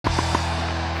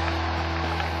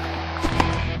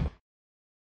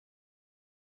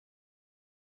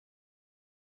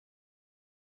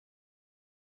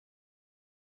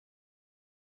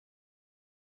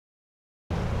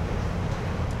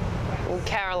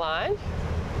Caroline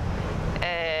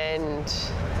and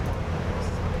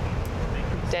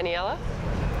Daniela.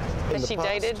 Has she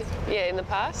dated? Yeah, in the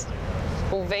past.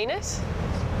 Or Venus.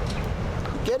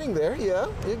 Getting there, yeah.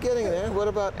 You're getting there. What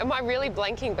about Am I really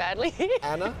blanking badly?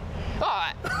 Anna?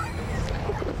 Oh,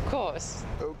 of course.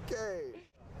 Okay.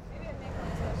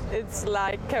 It's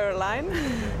like Caroline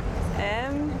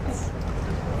and...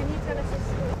 Can you tell us his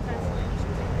first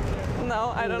name?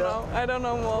 No, I don't know. I don't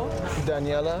know more.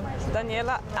 Daniela?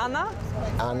 Daniela, Anna?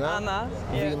 Anna? Anna.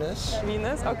 Yeah. Venus?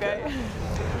 Venus, okay.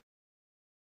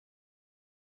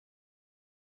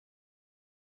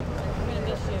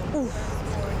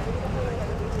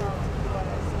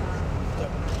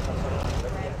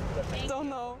 Don't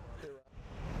know.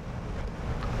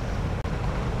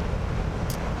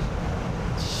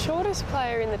 Shortest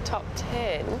player in the top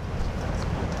 10.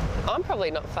 I'm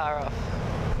probably not far off.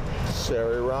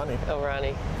 Sarah Irani.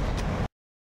 Rani.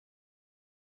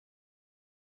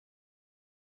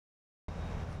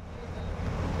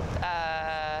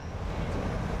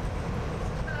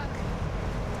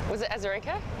 Was it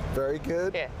Azarenka? Very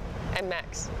good. Yeah. And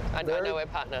Max. I know we're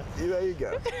partner. Yeah, there you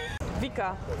go.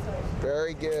 Vika.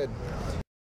 Very good.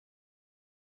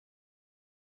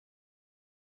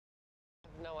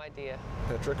 No idea.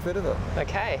 Petra Kvitova.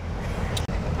 Okay.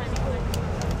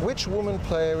 Which woman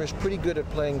player is pretty good at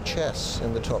playing chess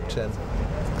in the top 10?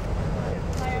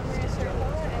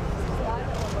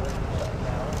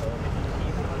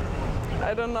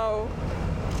 I don't know.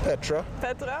 Petra.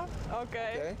 Petra?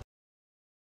 Okay.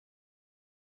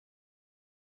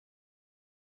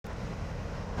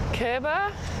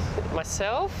 Kerber,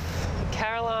 myself,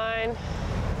 Caroline,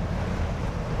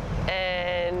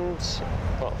 and,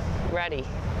 well, Ratty.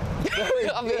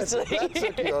 Obviously. Yes, that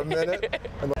took you a minute.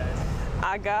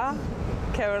 Aga,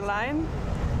 Caroline.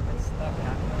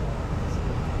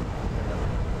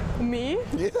 Me.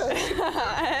 Yes.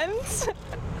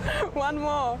 And one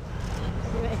more.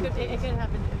 It could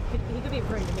happen. He could be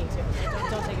referring to me too.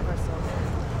 Don't take it personal.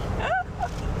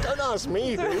 Don't ask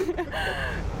me who.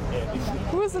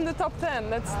 Who's in the top 10?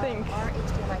 Let's think.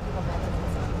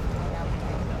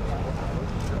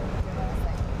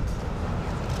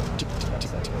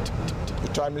 The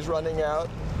time is running out.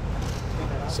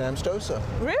 Sam Stosur.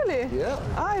 Really? Yeah.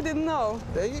 I didn't know.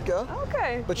 There you go.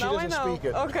 Okay. But she now doesn't I know. speak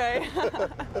it. Okay.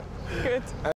 Good.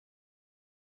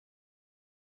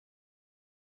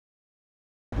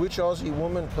 Which Aussie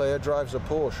woman player drives a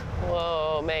Porsche?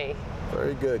 Whoa, me.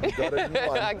 Very good. You got it in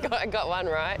one. I got one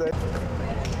right.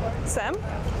 Sam?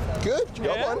 Good. You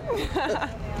got Yeah. one.